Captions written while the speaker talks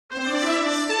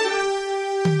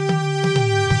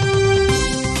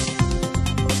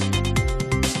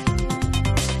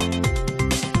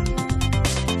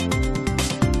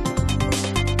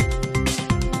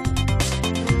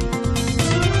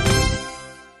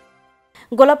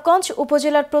গোলাপগঞ্জ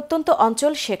উপজেলার প্রত্যন্ত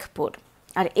অঞ্চল শেখপুর,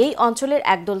 আর এই অঞ্চলের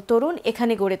একদল তরুণ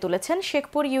এখানে গড়ে তুলেছেন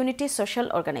শেখপুর ইউনিটি সোশ্যাল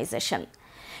অর্গানাইজেশন।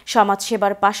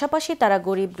 সমাজসেবার পাশাপাশি তারা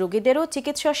গরিব রোগীদেরও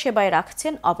চিকিৎসা সেবায়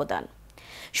রাখছেন অবদান।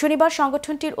 শনিবার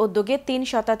সংগঠনটির উদ্যোগে ৩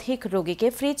 শতাধিক রোগীকে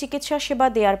ফ্রি চিকিৎসা সেবা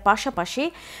দেওয়ার পাশাপাশি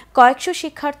কয়েকশো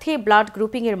শিক্ষার্থী ব্লাড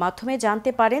গ্রুপিংয়ের মাধ্যমে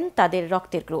জানতে পারেন তাদের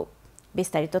রক্তের গ্রুপ।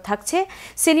 বিস্তারিত থাকছে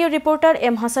সিনিয়র রিপোর্টার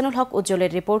এম হাসানুল হক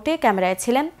উজ্জ্বলের রিপোর্টে। ক্যামেরায়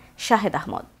ছিলেন শাহেদ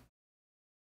আহমদ।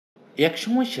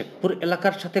 একসময় শেখপুর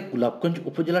এলাকার সাথে গোলাপগঞ্জ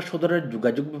উপজেলা সদরের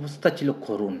যোগাযোগ ব্যবস্থা ছিল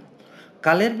করুণ।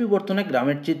 কালের বিবর্তনে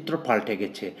গ্রামের চিত্র পাল্টে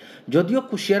গেছে। যদিও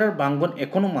কুশিয়ারার বাঙ্গন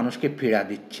এখনও মানুষকে পীড়া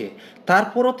দিচ্ছে,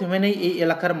 তারপরও থেমে নেই এই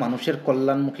এলাকার মানুষের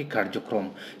কল্যাণমুখী কার্যক্রম।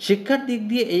 শিক্ষার দিক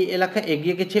দিয়ে এই এলাকা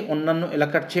এগিয়ে গেছে অন্যান্য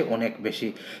এলাকার চেয়ে অনেক বেশি।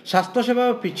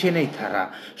 স্বাস্থ্যসেবাও পিছিয়ে নেই তারা।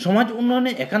 সমাজ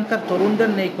উন্নয়নে এখানকার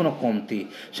তরুণদের নেই কোনো কমতি।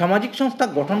 সামাজিক সংস্থা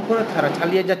গঠন করে তারা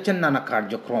চালিয়ে যাচ্ছেন নানা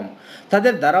কার্যক্রম।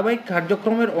 তাদের ধারাবাহিক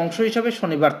কার্যক্রমের অংশ হিসাবে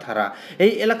শনিবার তারা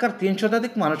এই এলাকার ৩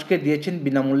 শতাধিক মানুষকে দিয়েছেন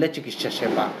বিনামূল্যে চিকিৎসা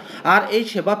সেবা। আর এই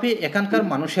সেবা পেয়ে এখানকার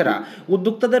মানুষেরা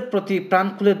উদ্যোক্তাদের প্রতি প্রাণ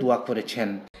খুলে দোয়া করেছেন।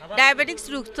 ডায়াবেটিক্স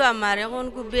রোগ তো আমার এখন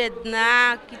খুব বেদনা,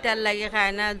 কিটার লাগে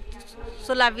খায় না,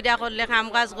 চলাফেরা করলে কাম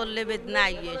কাজ করলে বেদনা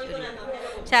আইয়ে শরীর,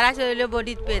 সারা শরীরে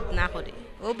বডিত বেদনা করে,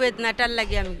 ও বেদনাটার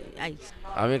লাগে আমি আইছি।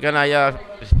 আমি কেন আইয়া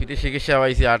ফ্রি চিকিৎসা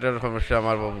পাইছি, হার্টের সমস্যা,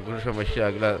 আমার বুকুর সমস্যা,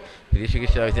 এগুলা ফ্রি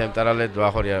চিকিৎসা পাইছি, আমি তারালে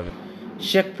দোয়া করি। আমি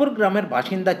শেখপুর গ্রামের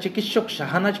বাসিন্দা চিকিৎসক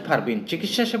শাহানাজ পারভিন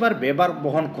চিকিৎসা সেবার ব্যয়ভার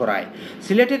বহন করায়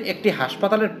সিলেটের একটি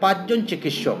হাসপাতালের 5 জন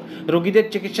চিকিৎসক রোগীদের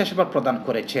চিকিৎসা সেবা প্রদান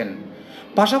করেছেন।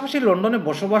 পাশাপাশি লন্ডনে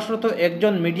বসবাসরত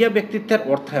একজন মিডিয়া ব্যক্তিত্বের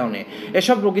অর্থায়নে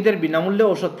এসব রোগীদের বিনামূল্যে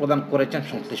ওষুধ প্রদান করেছেন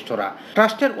সংশ্লিষ্টরা।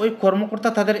 ট্রাস্টের ওই কর্মকর্তা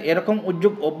তাদের এরকম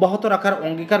উদ্যোগ অব্যাহত রাখার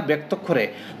অঙ্গীকার ব্যক্ত করে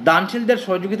দানশীলদের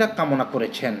সহযোগিতা কামনা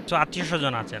করেছেন। আত্মীয়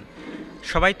স্বজন আছেন,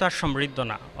 সবাই তো আর সমৃদ্ধ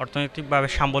না, অর্থনৈতিকভাবে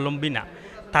স্বাবলম্বী না,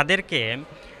 তাদেরকে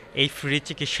এই ফ্রি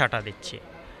চিকিৎসাটা দিচ্ছি।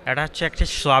 এটা হচ্ছে একটি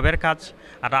সওয়াবের কাজ।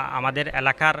 আর আমাদের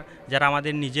এলাকার যারা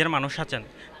আমাদের নিজের মানুষ আছেন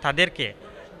তাদেরকে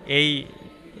এই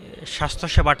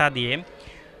স্বাস্থ্যসেবাটা দিয়ে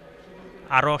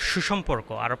আরও সুসম্পর্ক,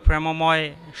 আরও প্রেমময়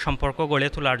সম্পর্ক গড়ে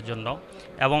তোলার জন্য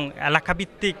এবং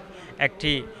এলাকাভিত্তিক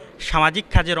একটি সামাজিক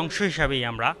কাজের অংশ হিসাবেই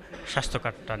আমরা স্বাস্থ্য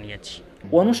কার্ডটা নিয়েছি।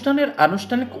 অনুষ্ঠানের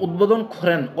আনুষ্ঠানিক উদ্বোধন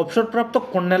করেন অবসরপ্রাপ্ত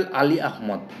কর্নেল আলী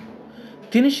আহমদ।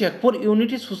 তিনি শেখপুর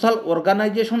ইউনিটি সোশ্যাল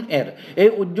অর্গানাইজেশন এর এই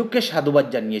উদ্যোগকে সাধুবাদ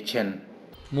জানিয়েছেন।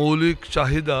 মৌলিক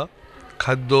চাহিদা,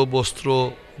 খাদ্য, বস্ত্র,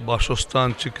 বাসস্থান,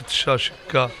 চিকিৎসা,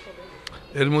 শিক্ষা,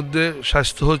 এর মধ্যে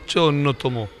স্বাস্থ্য হচ্ছে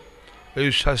অন্যতম। এই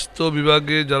স্বাস্থ্য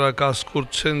বিভাগে যারা কাজ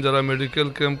করছেন, যারা মেডিকেল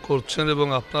ক্যাম্প করছেন এবং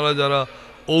আপনারা যারা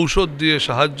ঔষধ দিয়ে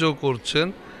সাহায্য করছেন,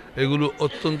 এগুলো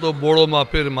অত্যন্ত বড়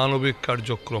মাপের মানবিক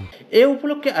কার্যক্রম। এই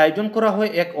উপলক্ষে আয়োজন করা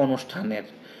হয় এক অনুষ্ঠানের।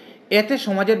 এতে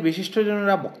সমাজের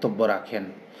বিশিষ্টজনেরা বক্তব্য রাখেন।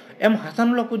 এম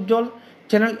হাসানুল হক উজ্জ্বল,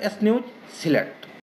 চ্যানেল এস নিউজ, সিলেট।